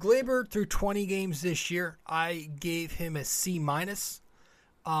 Gleyber, through 20 games this year, I gave him a C-. Batting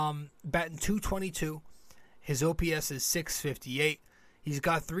 .222. His OPS is .658. He's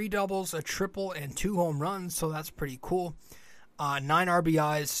got 3 doubles, a triple, and 2 home runs, so that's pretty cool. 9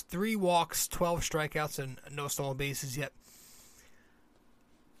 RBIs, 3 walks, 12 strikeouts, and no stolen bases yet.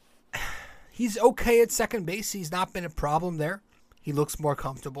 He's okay at second base. He's not been a problem there. He looks more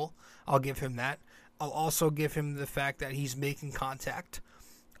comfortable. I'll give him that. I'll also give him the fact that he's making contact.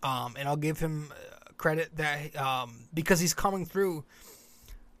 And I'll give him credit that because he's coming through.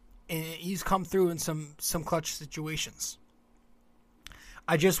 And he's come through in some clutch situations.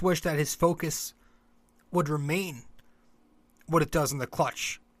 I just wish that his focus would remain what it does in the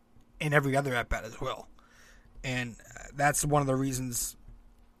clutch and every other at-bat as well. And that's one of the reasons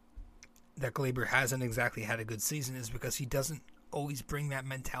that Gleyber hasn't exactly had a good season, is because he doesn't always bring that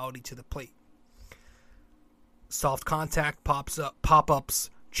mentality to the plate. Soft contact, pop-ups,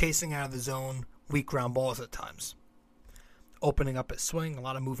 chasing out of the zone, weak ground balls at times. Opening up his swing, a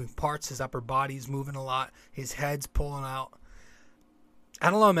lot of moving parts, his upper body's moving a lot, his head's pulling out. I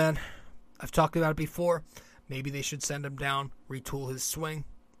don't know, man. I've talked about it before. Maybe they should send him down, retool his swing.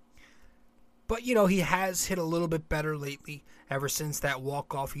 But, he has hit a little bit better lately. Ever since that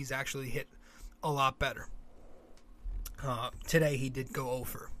walk-off, he's actually hit a lot better. Today, he did go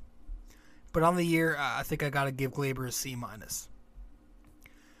over. But on the year, I think I got to give Gleyber a C-.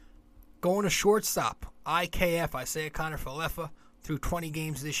 Going to shortstop, IKF, Isiah Kiner-Falefa, through 20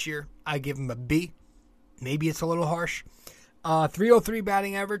 games this year, I give him a B. Maybe it's a little harsh. 303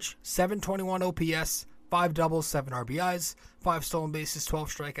 batting average, 721 OPS, 5 doubles, 7 RBIs, 5 stolen bases, 12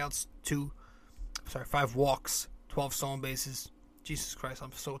 strikeouts, 5 walks, 12 stolen bases. Jesus Christ,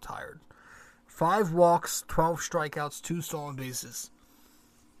 I'm so tired. 5 walks, 12 strikeouts, 2 stolen bases.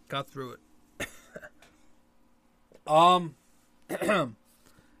 Got through it.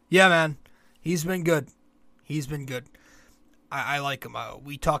 Yeah, man. He's been good. I like him.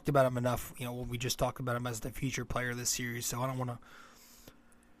 We talked about him enough, when we just talked about him as the featured player of this series, so I don't want to,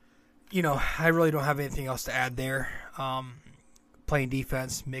 I really don't have anything else to add there. Playing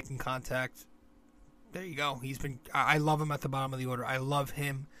defense, making contact. There you go. I love him at the bottom of the order. I love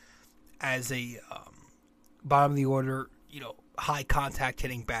him as a bottom of the order, high contact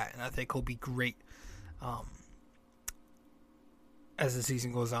hitting bat, and I think he'll be great as the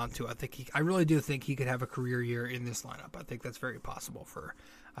season goes on too. I really do think he could have a career year in this lineup. I think that's very possible for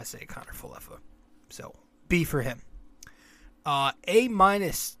Isiah Kiner-Falefa. So B for him. A-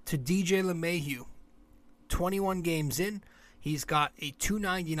 to DJ LeMahieu. 21 games in, he's got a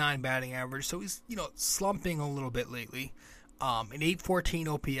 .299 batting average, so he's slumping a little bit lately. An 814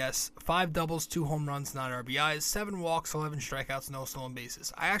 OPS, 5 doubles, 2 home runs, 9 RBIs, 7 walks, 11 strikeouts, no stolen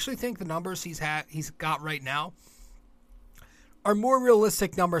bases. I actually think the numbers he's got right now are more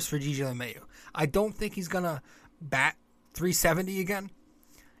realistic numbers for DJ LeMahieu. I don't think he's going to bat 370 again.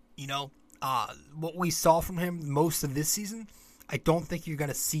 You know, what we saw from him most of this season, I don't think you're going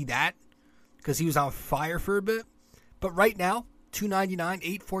to see that because he was on fire for a bit. But right now, 299,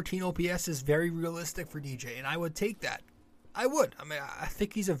 814 OPS is very realistic for DJ, and I would take that. I would. I mean, I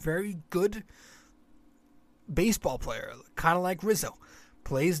think he's a very good baseball player, kind of like Rizzo.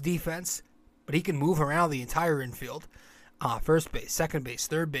 Plays defense, but he can move around the entire infield. First base, second base,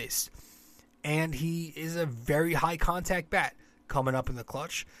 third base. And he is a very high contact bat coming up in the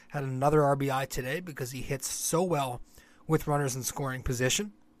clutch. Had another RBI today because he hits so well with runners in scoring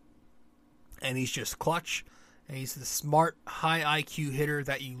position. And he's just clutch. And he's the smart, high IQ hitter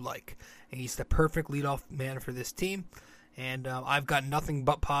that you like. And he's the perfect leadoff man for this team. And I've got nothing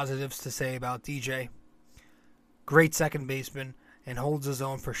but positives to say about DJ. Great second baseman and holds his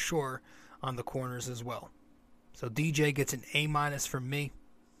own for sure on the corners as well. So DJ gets an A- from me.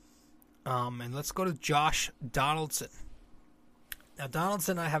 And let's go to Josh Donaldson. Now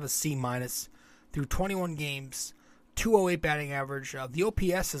Donaldson, I have a C- through 21 games, 208 batting average. The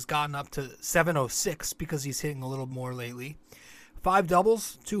OPS has gotten up to 706 because he's hitting a little more lately. 5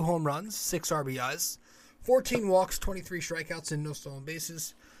 doubles, 2 home runs, 6 RBIs. 14 walks, 23 strikeouts, and no stolen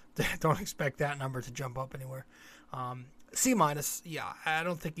bases. Don't expect that number to jump up anywhere. C-, yeah, I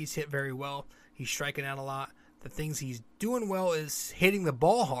don't think he's hit very well. He's striking out a lot. The things he's doing well is hitting the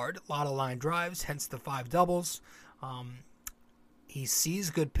ball hard, a lot of line drives, hence the 5 doubles. He sees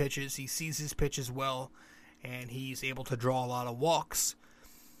good pitches. He sees his pitches well, and he's able to draw a lot of walks.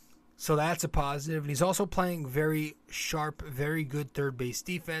 So that's a positive. And he's also playing very sharp, very good third base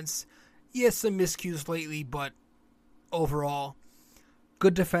defense. Yes, some miscues lately, but overall,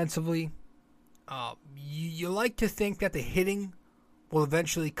 good defensively. You like to think that the hitting will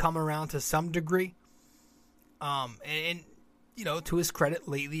eventually come around to some degree. And you know, to his credit,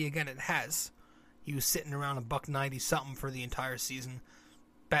 lately, again, it has. He was sitting around $190 something for the entire season,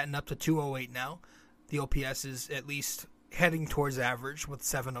 batting up to 208 now. The OPS is at least heading towards average with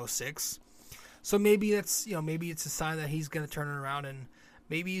 706. So maybe it's a sign that he's going to turn it around and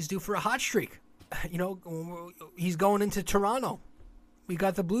maybe he's due for a hot streak. You know, he's going into Toronto. We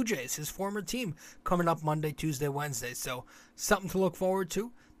got the Blue Jays, his former team, coming up Monday, Tuesday, Wednesday. So something to look forward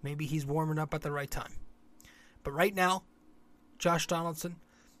to. Maybe he's warming up at the right time. But right now, Josh Donaldson,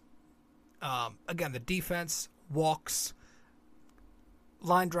 again, the defense, walks,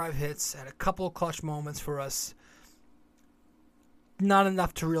 line drive hits, had a couple of clutch moments for us. Not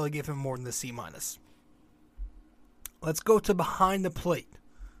enough to really give him more than the C-. Let's go to behind the plate.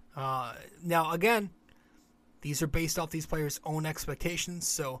 Now, again, these are based off these players' own expectations.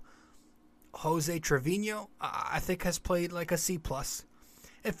 So, Jose Trevino, I think, has played like a C+.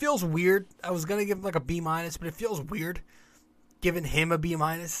 It feels weird. I was going to give him like a B-, but it feels weird giving him a B-.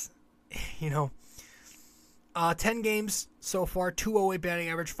 You know, 10 games so far, 208 batting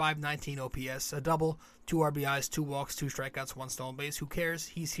average, 519 OPS, a double, 2 RBIs, 2 walks, 2 strikeouts, 1 stolen base. Who cares?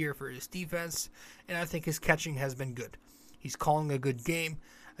 He's here for his defense, and I think his catching has been good. He's calling a good game.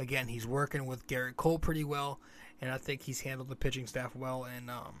 Again, he's working with Garrett Cole pretty well, and I think he's handled the pitching staff well,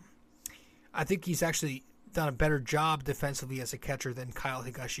 and I think he's actually done a better job defensively as a catcher than Kyle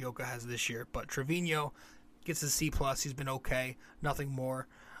Higashioka has this year. But Trevino gets a C+. He's been okay, nothing more.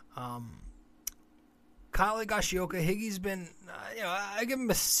 Kyle Higashioka, Higgy's been, I give him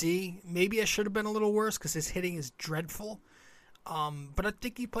a C. Maybe I should have been a little worse because his hitting is dreadful. But I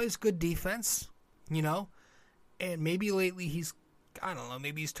think he plays good defense, and maybe lately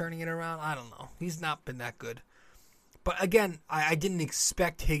maybe he's turning it around. I don't know. He's not been that good. But again, I didn't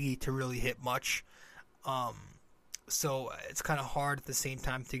expect Higgy to really hit much. So it's kind of hard at the same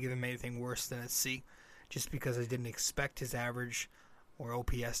time to give him anything worse than a C, just because I didn't expect his average or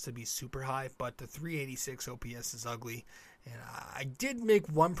OPS to be super high. But the 386 OPS is ugly. And I did make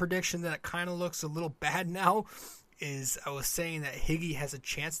one prediction that kind of looks a little bad now. I was saying that Higgy has a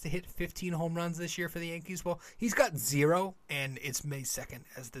chance to hit 15 home runs this year for the Yankees. Well, he's got 0, and it's May 2nd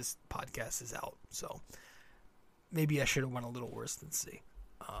as this podcast is out. So maybe I should have went a little worse than C.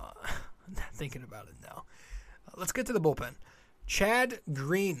 Thinking about it now. Let's get to the bullpen. Chad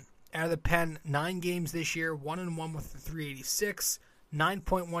Green out of the pen, 9 games this year, 1-1 with the 386,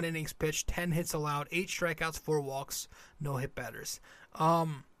 9.1 innings pitched, 10 hits allowed, 8 strikeouts, 4 walks, no hit batters. A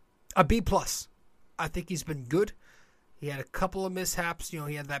B+. I think he's been good. He had a couple of mishaps. He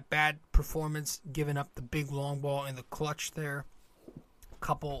had that bad performance, giving up the big long ball in the clutch there a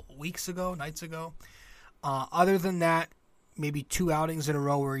couple nights ago. Other than that, maybe 2 outings in a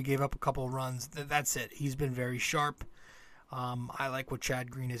row where he gave up a couple of runs. That's it. He's been very sharp. I like what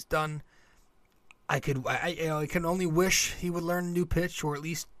Chad Green has done. I can only wish he would learn a new pitch or at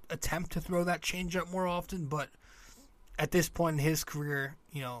least attempt to throw that changeup more often. But at this point in his career,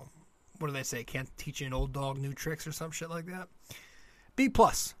 what do they say? Can't teach an old dog new tricks or some shit like that. B+.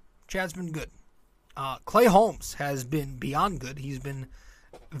 Chad's been good. Clay Holmes has been beyond good. He's been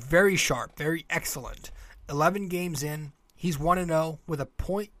very sharp, very excellent. 11 games in, he's 1-0 with a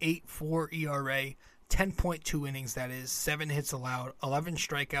 .84 ERA, 10.2 innings, that is, 7 hits allowed, 11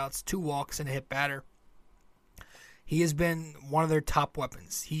 strikeouts, 2 walks, and a hit batter. He has been one of their top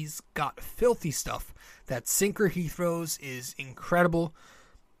weapons. He's got filthy stuff. That sinker he throws is incredible.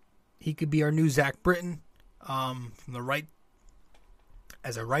 He could be our new Zach Britton from the right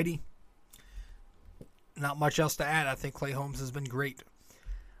as a righty. Not much else to add. I think Clay Holmes has been great.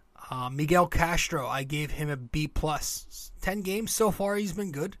 Miguel Castro, I gave him a B+. 10 games so far, he's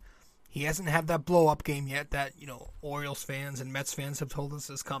been good. He hasn't had that blow-up game yet that, Orioles fans and Mets fans have told us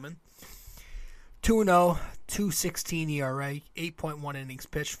is coming. 2-0, 2.16 ERA, 8.1 innings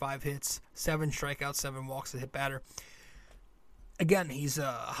pitched, 5 hits, 7 strikeouts, 7 walks, a hit batter. Again, he's a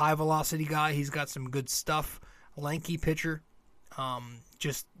high-velocity guy. He's got some good stuff. Lanky pitcher.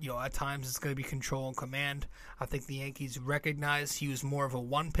 At times it's going to be control and command. I think the Yankees recognize he was more of a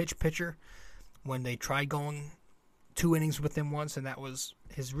one-pitch pitcher when they tried going 2 innings with him once, and that was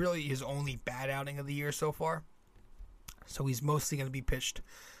his only bad outing of the year so far. So he's mostly going to be pitched,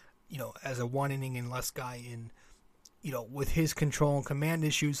 as a 1 inning and less guy. And, with his control and command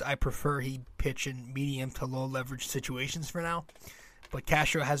issues, I prefer he pitch in medium to low leverage situations for now. But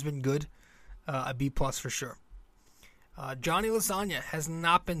Castro has been good, a B+ for sure. Johnny Lasagna has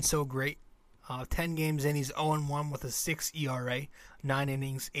not been so great. 10 games in, he's 0-1 with a 6 ERA, 9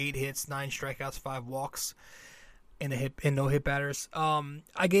 innings, 8 hits, 9 strikeouts, 5 walks, and no hit batters.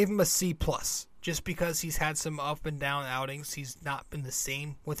 I gave him a C+, just because he's had some up and down outings. He's not been the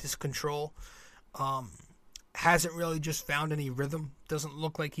same with his control. Hasn't really just found any rhythm. Doesn't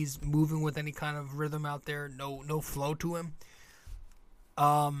look like he's moving with any kind of rhythm out there. No flow to him.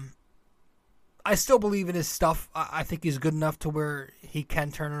 I still believe in his stuff. I think he's good enough to where he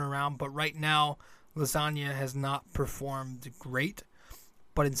can turn it around. But right now, Lasagna has not performed great,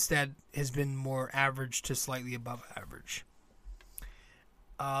 but instead has been more average to slightly above average.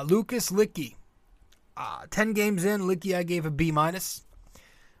 Lucas Luetge. 10 games in, Luetge I gave a B-.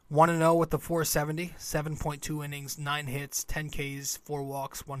 1-0 with the 470, 7.2 innings, 9 hits, 10 Ks, 4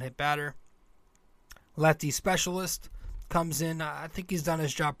 walks, 1 hit batter. Lefty specialist. Comes in, I think he's done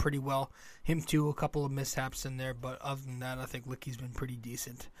his job pretty well. Him too, a couple of mishaps in there, but other than that, I think Luetge's been pretty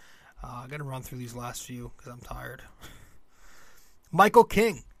decent. I got to run through these last few because I'm tired. Michael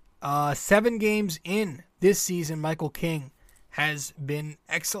King, 7 games in this season, Michael King has been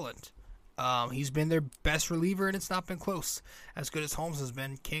excellent. He's been their best reliever, and it's not been close. As good as Holmes has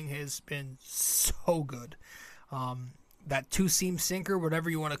been, King has been so good. That 2-seam sinker, whatever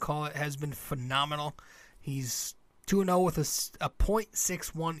you want to call it, has been phenomenal. He's 2-0 with a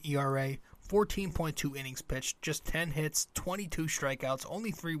 .61 ERA, 14.2 innings pitched, just 10 hits, 22 strikeouts, only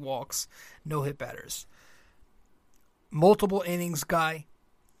 3 walks, no hit batters. Multiple innings guy,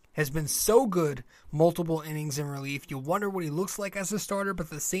 has been so good, multiple innings in relief. You wonder what he looks like as a starter, but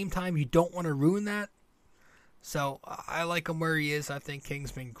at the same time, you don't want to ruin that. So I like him where he is. I think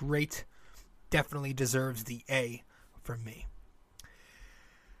King's been great. Definitely deserves the A from me.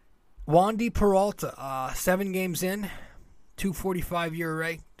 Wandy Peralta, 7 games in, 2.45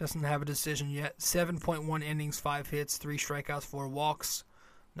 ERA, doesn't have a decision yet. 7.1 innings, 5 hits, 3 strikeouts, 4 walks,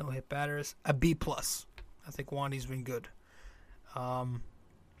 no hit batters. A B+. I think Wandy's been good.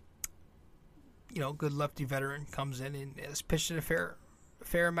 Good lefty veteran, comes in and has pitched in a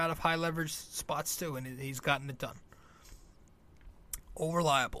fair amount of high leverage spots too, and he's gotten it done.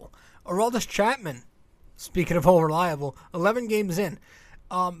 Reliable. Aroldis Chapman, speaking of reliable, 11 games in.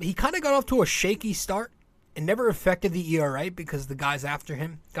 He kind of got off to a shaky start. It never affected the ERA because the guys after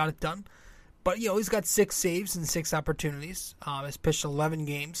him got it done. But, he's got 6 saves and 6 opportunities. Has pitched 11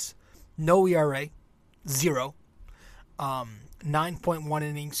 games. No ERA. 0. 9.1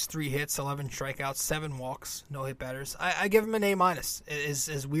 innings, 3 hits, 11 strikeouts, 7 walks, no hit batters. I give him an A-.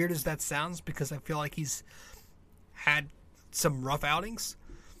 As weird as that sounds, because I feel like he's had some rough outings.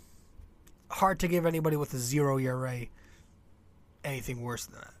 Hard to give anybody with a 0 ERA anything worse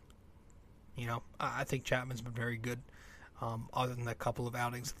than that. I think Chapman's been very good. Other than that couple of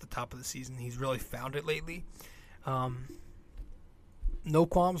outings at the top of the season, he's really found it lately. No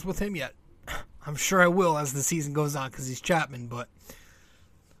qualms with him yet. I'm sure I will as the season goes on because he's Chapman, but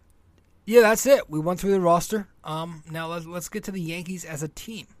Yeah, that's it. We went through the roster. Now let's get to the Yankees as a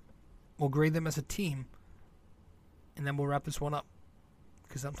team. We'll grade them as a team, and then we'll wrap this one up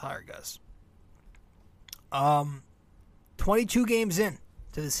because I'm tired, guys. 22 games in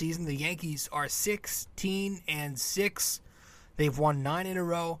to the season, the Yankees are 16-6. They've won 9 in a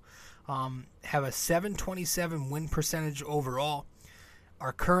row. Have a 727 win percentage overall.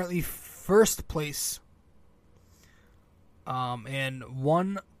 Are currently first place. And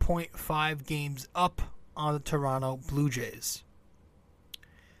 1.5 games up on the Toronto Blue Jays.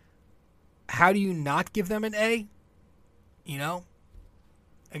 How do you not give them an A? You know?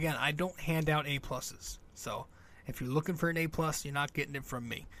 Again, I don't hand out A+. So, if you're looking for an A+, you're not getting it from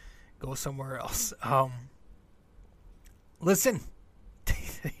me. Go somewhere else. Listen,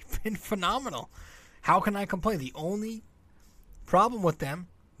 they've been phenomenal. How can I complain? The only problem with them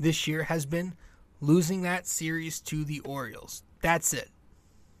this year has been losing that series to the Orioles. That's it.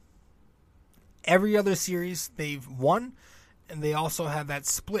 Every other series they've won, and they also have that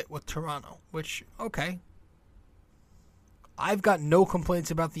split with Toronto, which, okay. I've got no complaints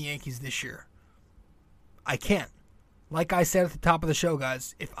about the Yankees this year. I can't. Like I said at the top of the show,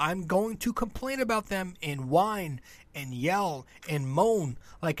 guys, if I'm going to complain about them and whine and yell and moan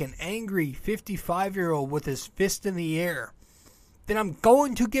like an angry 55-year-old with his fist in the air, then I'm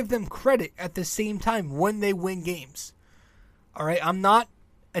going to give them credit at the same time when they win games. All right? I'm not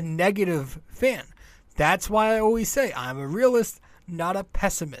a negative fan. That's why I always say I'm a realist, not a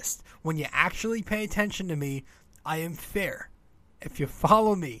pessimist. When you actually pay attention to me, I am fair. If you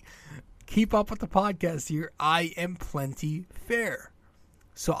follow me, keep up with the podcast here, I am plenty fair.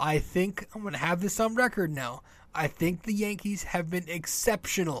 So I think I'm going to have this on record now. I think the Yankees have been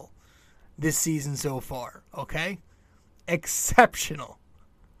exceptional this season so far, okay? Exceptional.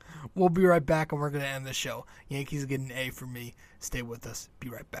 We'll be right back, and we're going to end the show. Yankees get an A from me. Stay with us. Be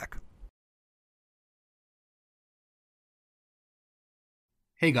right back.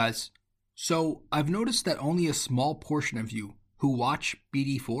 Hey guys, so I've noticed that only a small portion of you who watch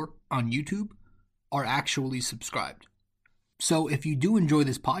BD4 on YouTube are actually subscribed. So if you do enjoy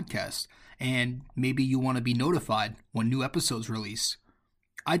this podcast, and maybe you want to be notified when new episodes release,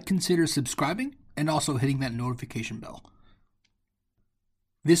 I'd consider subscribing and also hitting that notification bell.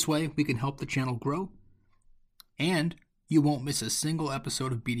 This way we can help the channel grow, and you won't miss a single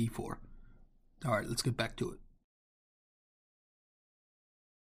episode of BD4. Alright, let's get back to it.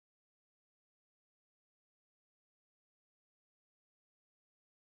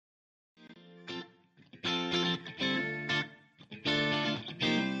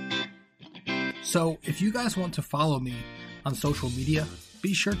 So, if you guys want to follow me on social media,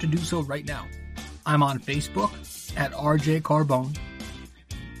 be sure to do so right now. I'm on Facebook at RJ Carbone,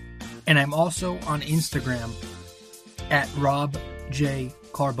 and I'm also on Instagram at Rob J.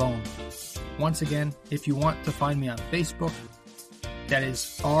 Carbone. Once again, if you want to find me on Facebook, that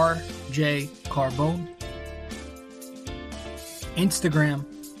is RJ Carbone. Instagram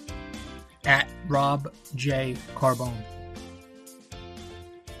at Rob J. Carbone.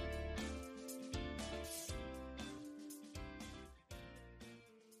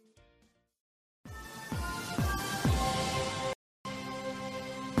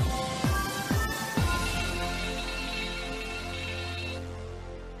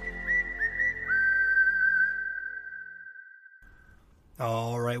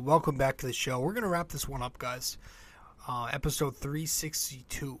 All right, welcome back to the show. We're going to wrap this one up, guys. Episode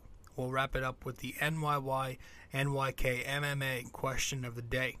 362. We'll wrap it up with the NYY NYK MMA question of the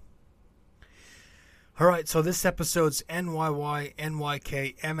day. All right, so this episode's NYY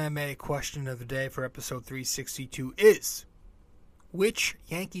NYK MMA question of the day for episode 362 is: which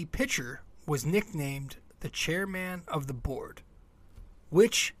Yankee pitcher was nicknamed the chairman of the board?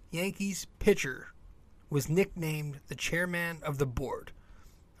 Which Yankees pitcher was nicknamed the chairman of the board?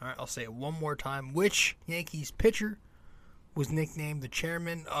 All right, I'll say it one more time. Which Yankees pitcher was nicknamed the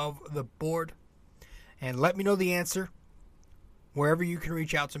chairman of the board? And let me know the answer. Wherever you can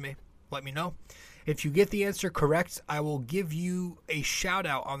reach out to me, let me know. If you get the answer correct, I will give you a shout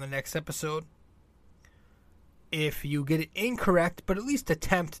out on the next episode. If you get it incorrect, but at least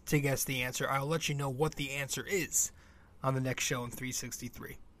attempt to guess the answer, I'll let you know what the answer is on the next show in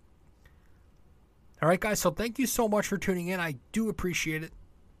 363. All right, guys, so thank you so much for tuning in. I do appreciate it.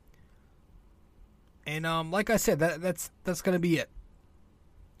 And like I said, that's going to be it,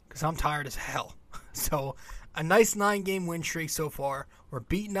 because I'm tired as hell. So a nice 9-game win streak so far. We're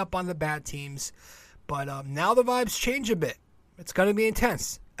beating up on the bad teams, but now the vibes change a bit. It's going to be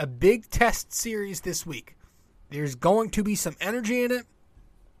intense. A big test series this week. There's going to be some energy in it.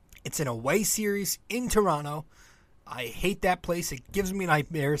 It's an away series in Toronto. I hate that place. It gives me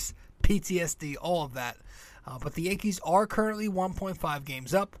nightmares. PTSD, all of that. But the Yankees are currently 1.5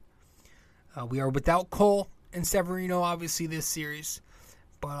 games up. We are without Cole and Severino, obviously, this series.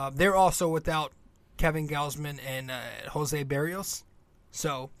 But they're also without Kevin Gausman and Jose Berrios.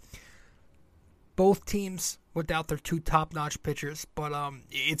 So, both teams without their two top-notch pitchers. But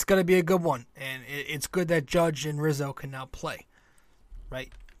it's going to be a good one. And it's good that Judge and Rizzo can now play.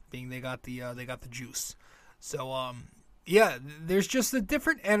 Right? Being they got the juice. So, yeah, there's just a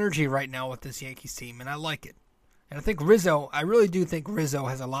different energy right now with this Yankees team, and I like it. And I really do think Rizzo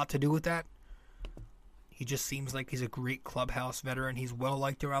has a lot to do with that. He just seems like he's a great clubhouse veteran. He's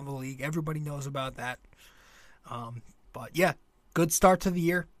well-liked around the league. Everybody knows about that. But, yeah, good start to the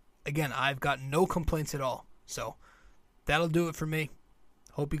year. Again, I've got no complaints at all. So, that'll do it for me.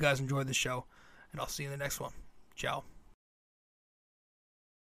 Hope you guys enjoyed the show, and I'll see you in the next one. Ciao.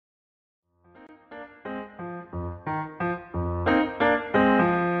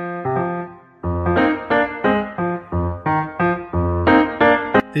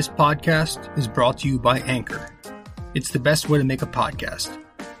 This podcast is brought to you by Anchor. It's the best way to make a podcast.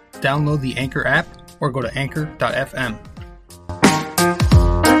 Download the Anchor app or go to anchor.fm.